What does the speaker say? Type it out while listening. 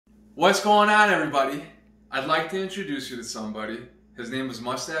What's going on, everybody? I'd like to introduce you to somebody. His name is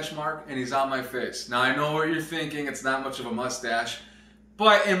Mustache Mark, and he's on my face. Now, I know what you're thinking. It's not much of a mustache.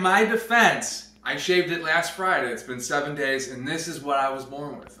 But in my defense, I shaved it last Friday. It's been 7 days, and this is what I was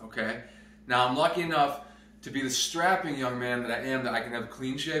born with, okay? Now, I'm lucky enough to be the strapping young man that I am, that I can have a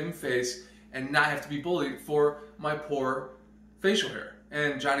clean-shaven face and not have to be bullied for my poor facial hair.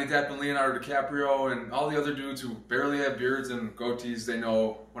 And Johnny Depp and Leonardo DiCaprio and all the other dudes who barely have beards and goatees, they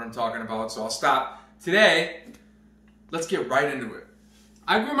know what I'm talking about, so I'll stop. Today, let's get right into it.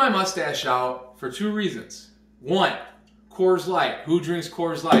 I grew my mustache out for two reasons. One, Coors Light. Who drinks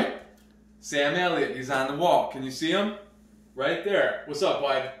Coors Light? Sam Elliott, he's on the wall. Can you see him? Right there. What's up,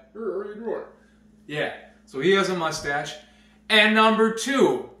 bud? How are you doing? Yeah, so he has a mustache. And number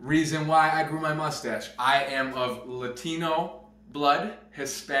two reason why I grew my mustache. I am of Latino blood,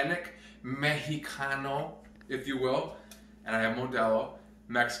 Hispanic, Mexicano, if you will. And I have Modelo,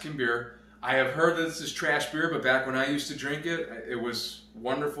 Mexican beer. I have heard that this is trash beer, but back when I used to drink it, it was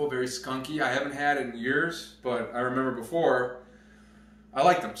wonderful, very skunky. I haven't had it in years, but I remember before, I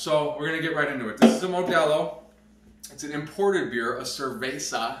liked them. So we're going to get right into it. This is a Modelo. It's an imported beer, a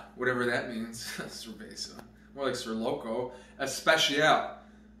cerveza, whatever that means. Cerveza. More like Sir Loco. Especial.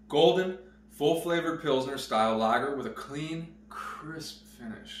 Golden, full-flavored Pilsner style lager with a clean, crisp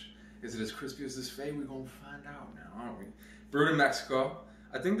finish. Is it as crispy as this fade? We're going to find out now, aren't we? Brewed in Mexico.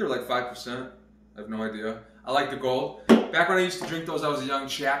 I think they're like 5%. I have no idea. I like the gold. Back when I used to drink those, I was a young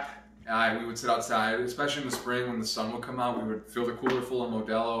chap. We would sit outside, especially in the spring when the sun would come out. We would fill the cooler full of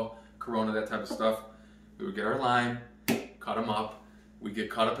Modelo, Corona, that type of stuff. We would get our lime, cut them up. We'd get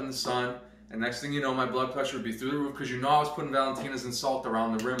caught up in the sun. And next thing you know, my blood pressure would be through the roof because you know I was putting Valentinas and salt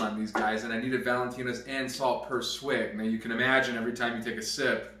around the rim on these guys, and I needed Valentinas and salt per swig. Now you can imagine every time you take a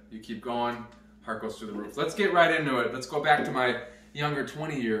sip, you keep going, heart goes through the roof. Let's get right into it. Let's go back to my younger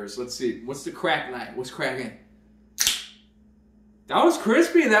 20 years. Let's see. What's the crack like? What's cracking? That was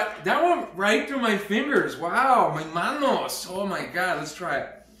crispy. That went right through my fingers. Wow, my manos. Oh my God. Let's try it.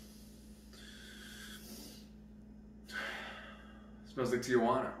 Smells like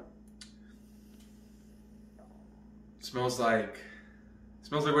Tijuana. Smells like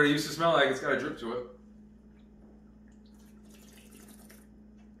what it used to smell like. It's got a drip to it.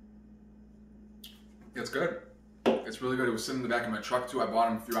 It's good. It's really good. It was sitting in the back of my truck too. I bought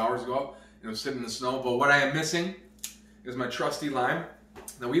them a few hours ago. It was sitting in the snow. But what I am missing is my trusty lime.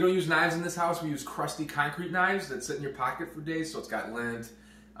 Now, we don't use knives in this house. We use crusty concrete knives that sit in your pocket for days. So it's got lint,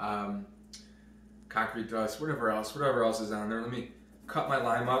 concrete dust, whatever else is on there. Let me cut my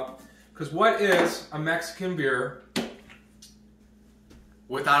lime up. Because what is a Mexican beer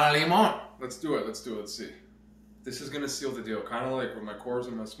without a limon? Let's do it. Let's see. This is going to seal the deal. Kind of like with my Coors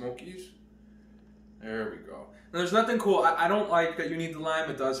and my Smokies. There we go. Now, there's nothing cool. I don't like that you need the lime.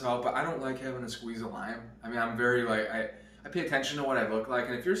 It does help, but I don't like having to squeeze a lime. I mean, I'm very like, I pay attention to what I look like,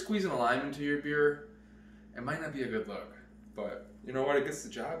 and if you're squeezing a lime into your beer, it might not be a good look. But you know what? It gets the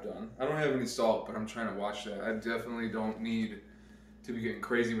job done. I don't have any salt, but I'm trying to watch that. I definitely don't need to be getting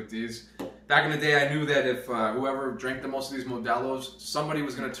crazy with these. Back in the day, I knew that if whoever drank the most of these Modelos, somebody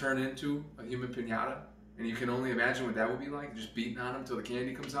was going to turn into a human piñata, and you can only imagine what that would be like, just beating on them until the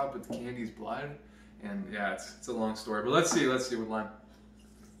candy comes out, but the candy's blood. And yeah, it's a long story, but let's see with lime.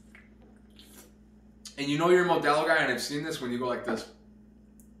 And you know you're a Modelo guy, and I've seen this when you go like this.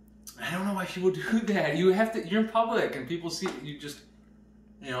 I don't know why people do that. You have to. You're in public, and people see you. Just,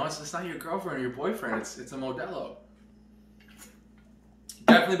 you know, it's not your girlfriend or your boyfriend. It's a Modelo.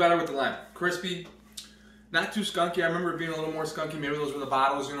 Definitely better with the lime. Crispy, not too skunky. I remember it being a little more skunky. Maybe those were the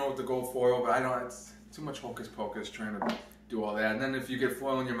bottles, you know, with the gold foil. But I don't. It's too much hocus pocus trying to do all that. And then if you get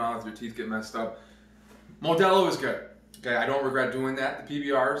foil in your mouth, your teeth get messed up. Modelo is good. Okay, I don't regret doing that. The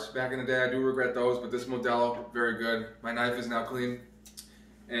PBRs, back in the day, I do regret those, but this Modelo, very good. My knife is now clean,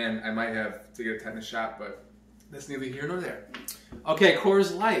 and I might have to get a tetanus shot, but that's neither here nor there. Okay,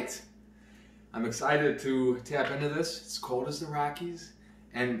 Coors Light. I'm excited to tap into this. It's cold as the Rockies,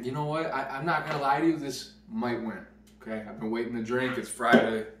 and you know what? I'm not going to lie to you, this might win. Okay, I've been waiting to drink. It's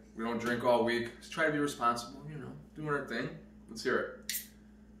Friday. We don't drink all week. Let's try to be responsible, you know, doing our thing. Let's hear it.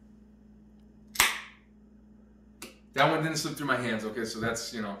 That one didn't slip through my hands, okay, so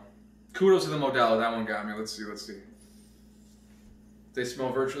that's, you know, kudos to the Modelo. That one got me. Let's see. They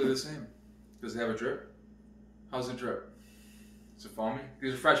smell virtually the same. Does it have a drip? How's it drip? Is it foamy?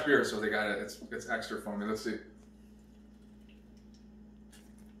 These are fresh beers, so they got it. It's extra foamy. Let's see.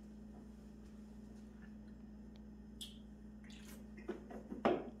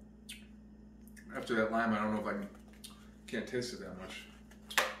 After that lime, I don't know if can't taste it that much.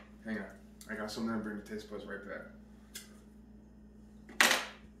 Hang on. I got something to bring the taste buds right back.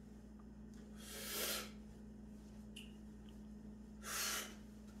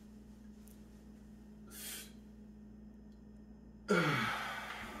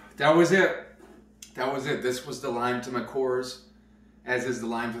 That was it. That was it. This was the lime to my Coors, as is the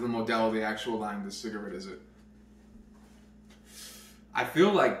lime to the Modelo, the actual lime. This cigarette is it. I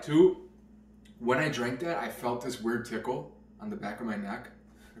feel like, too, when I drank that, I felt this weird tickle on the back of my neck.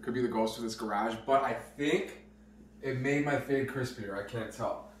 It could be the ghost of this garage, but I think it made my fade crispier. I can't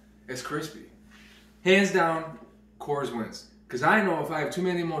tell. It's crispy. Hands down, Coors wins. Because I know if I have too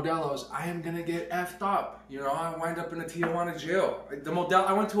many Modelos, I am going to get effed up. You know, I wind up in a Tijuana jail. The Modelo,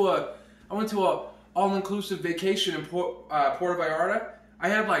 I went to a all-inclusive vacation in Puerto Vallarta. I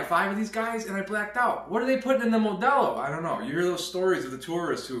had like 5 of these guys and I blacked out. What are they putting in the Modelo? I don't know. You hear those stories of the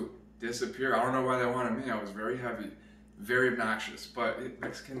tourists who disappear. I don't know why they wanted me. I was very heavy, very obnoxious. But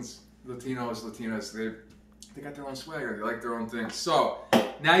Mexicans, Latinas, they got their own swagger. They like their own thing. So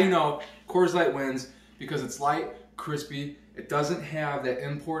now you know Coors Light wins because it's light, crispy. It doesn't have that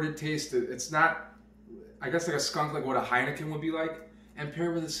imported taste. It's not, I guess, like a skunk, like what a Heineken would be like. And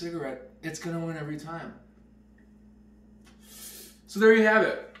paired with a cigarette, it's going to win every time. So there you have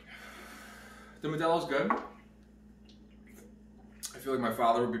it. The Modelo's good. I feel like my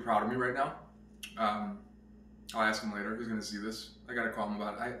father would be proud of me right now. I'll ask him later. He's going to see this. I got to call him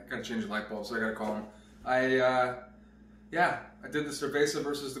about it. I got to change the light bulb, so I got to call him. I did the Cerveza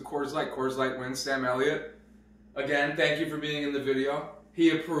versus the Coors Light. Coors Light wins. Sam Elliott. Again, thank you for being in the video.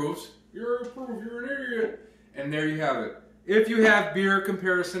 He approves. You're an idiot. And there you have it. If you have beer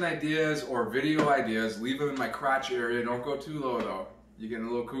comparison ideas or video ideas, leave them in my crotch area. Don't go too low, though. You're getting a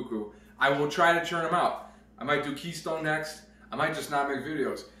little cuckoo. I will try to churn them out. I might do Keystone next. I might just not make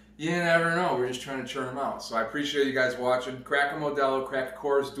videos. You never know. We're just trying to churn them out. So I appreciate you guys watching. Crack a Modelo, crack a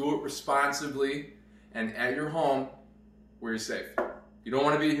Coors. Do it responsibly and at your home where you're safe. You don't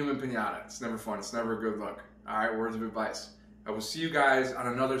want to be a human piñata. It's never fun. It's never a good look. All right, words of advice. I will see you guys on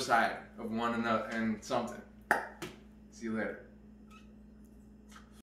another side of one and something. See you later.